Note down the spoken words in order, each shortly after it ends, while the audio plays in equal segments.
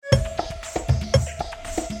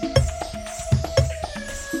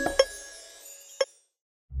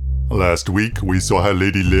Last week, we saw how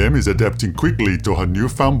Lady Lim is adapting quickly to her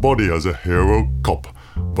newfound body as a hero cop.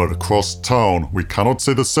 But across town, we cannot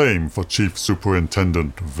say the same for Chief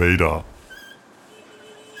Superintendent Vader.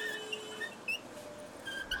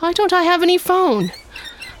 Why don't I have any phone?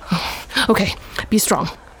 Okay, be strong.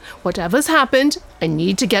 Whatever's happened, I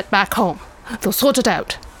need to get back home. They'll sort it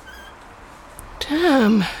out.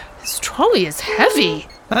 Damn, this trolley is heavy.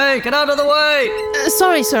 Hey, get out of the way!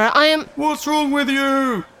 Sorry, sir, What's wrong with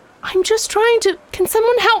you? I'm just trying to... Can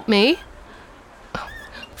someone help me?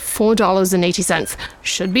 $4.80.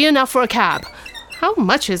 Should be enough for a cab. How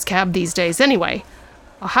much is cab these days, anyway?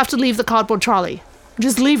 I'll have to leave the cardboard trolley.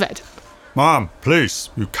 Just leave it. Ma'am,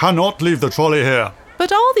 please, you cannot leave the trolley here.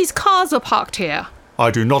 But all these cars are parked here. I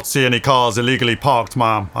do not see any cars illegally parked,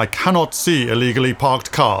 ma'am. I cannot see illegally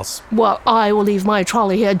parked cars. Well, I will leave my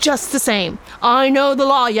trolley here just the same. I know the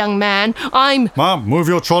law, young man. Ma'am, move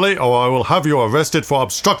your trolley or I will have you arrested for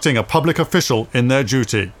obstructing a public official in their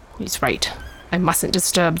duty. He's right. I mustn't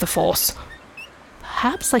disturb the force.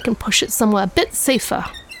 Perhaps I can push it somewhere a bit safer.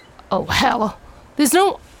 Oh, hell. There's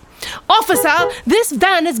no... Officer, this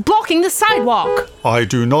van is blocking the sidewalk. I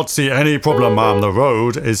do not see any problem, ma'am. The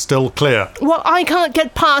road is still clear. Well, I can't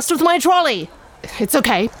get past with my trolley. It's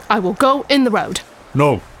okay. I will go in the road.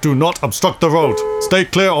 No, do not obstruct the road. Stay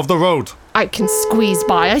clear of the road. I can squeeze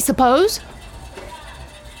by, I suppose.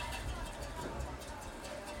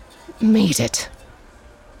 Made it.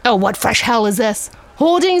 Oh, what fresh hell is this?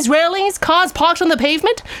 Hoardings, railings, cars parked on the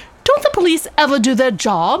pavement? Don't the police ever do their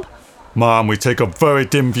job? Ma'am, we take a very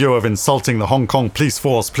dim view of insulting the Hong Kong police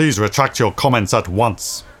force. Please retract your comments at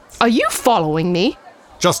once. Are you following me?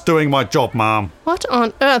 Just doing my job, ma'am. What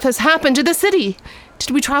on earth has happened to the city?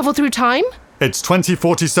 Did we travel through time? It's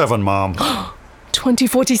 2047, ma'am.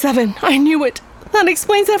 2047. I knew it. That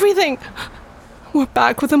explains everything. We're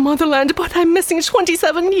back with the motherland, but I'm missing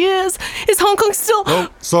 27 years. Is Hong Kong still... Oh,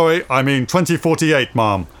 sorry, I mean 2048,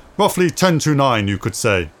 ma'am. Roughly 10 to 9, you could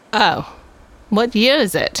say. Oh. What year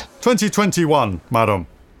is it? 2021, madam.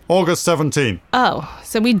 August 17. Oh,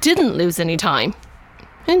 so we didn't lose any time.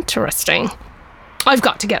 Interesting. I've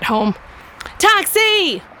got to get home.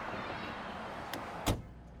 Taxi!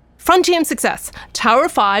 Frontier Success. Tower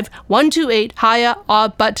 5, 128 Higher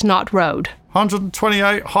Arbuthnot Road.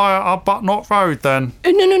 128 Higher Arbuthnot Road, then.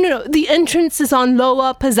 No. The entrance is on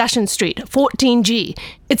Lower Possession Street, 14G.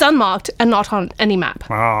 It's unmarked and not on any map.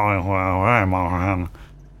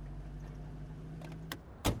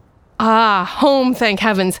 Ah, home, thank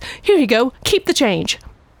heavens. Here you go. Keep the change.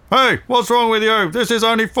 Hey, what's wrong with you? This is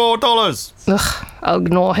only $4. Ugh, I'll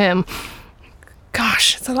ignore him.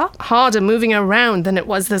 Gosh, it's a lot harder moving around than it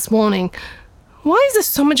was this morning. Why is there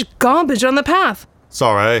so much garbage on the path?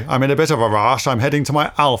 Sorry, I'm in a bit of a rush. I'm heading to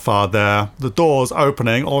my Alpha there. The door's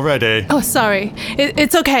opening already. Oh, sorry.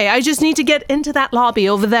 It's okay. I just need to get into that lobby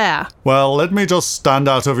over there. Well, let me just stand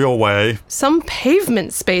out of your way. Some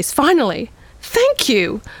pavement space, finally. Thank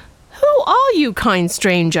you. Who are you, kind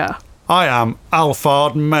stranger? I am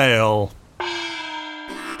Alphard Male. I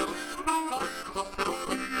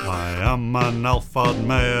am an Alphard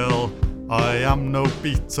Male. I am no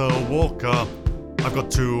beta walker. I've got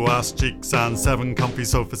 2 ass cheeks and 7 comfy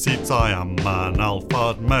sofa seats. I am an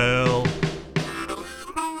Alphard Male.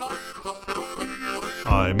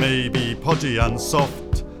 I may be podgy and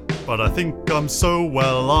soft, but I think I'm so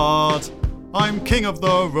well-ard. I'm king of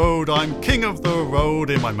the road, I'm king of the road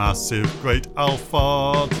in my massive great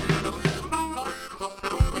Alphard.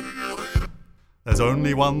 There's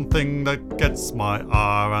only one thing that gets my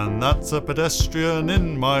ire, and that's a pedestrian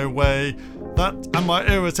in my way. That and my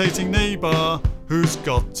irritating neighbour, who's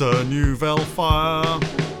got a new Velfire.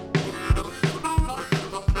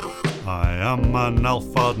 I am an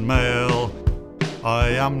Alphard Male. I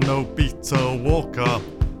am no beta walker.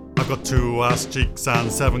 I've got 2 ass cheeks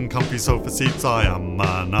and 7 comfy sofa seats. I am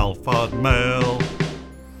an Alphard Male.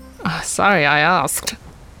 Sorry I asked.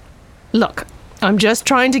 Look, I'm just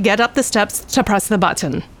trying to get up the steps to press the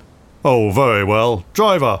button. Oh, very well.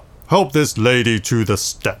 Driver, help this lady to the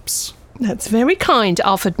steps. That's very kind,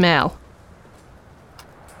 Alphard Male.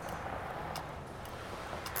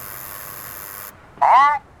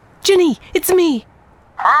 Hello? Ginny, it's me.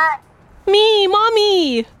 Who? Me,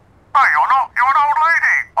 Mommy. Hey, you're an old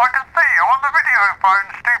lady. I can see you on the video phone,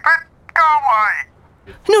 stupid. Go away.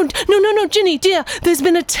 No, Ginny, dear. There's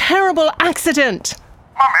been a terrible accident.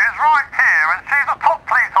 Mummy's right here, and she's a top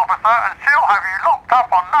police officer, and she'll have you locked up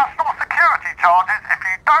on national security charges if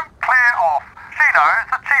you don't clear off. She knows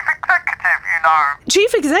the chief executive, you know.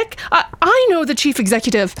 Chief exec? I know the chief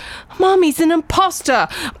executive. Mommy's an imposter.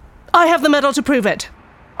 I have the medal to prove it.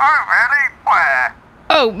 Oh, really? Where?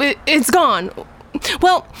 Oh, it's gone.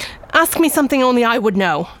 Well, Ask me something only I would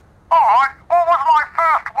know. Alright, what was my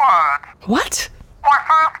first word? What? My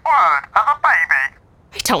first word as a baby?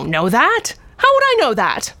 I don't know that. How would I know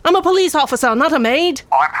that? I'm a police officer, not a maid.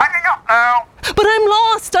 I'm hanging up now. But I'm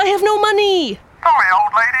lost. I have no money. Sorry,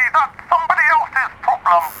 old lady, that's somebody else's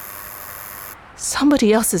problem.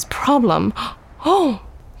 Somebody else's problem? Oh,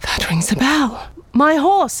 that rings a bell. My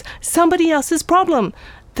horse. Somebody else's problem.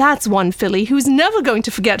 That's one filly who's never going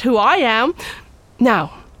to forget who I am.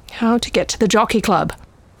 Now, how to get to the jockey club?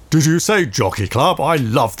 Did you say jockey club? I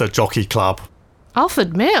love the jockey club.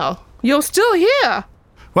 Alfred Mail, you're still here.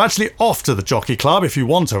 We're actually off to the jockey club if you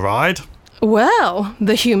want a ride. Well,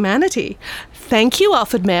 the humanity. Thank you,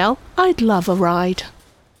 Alfred Mail. I'd love a ride.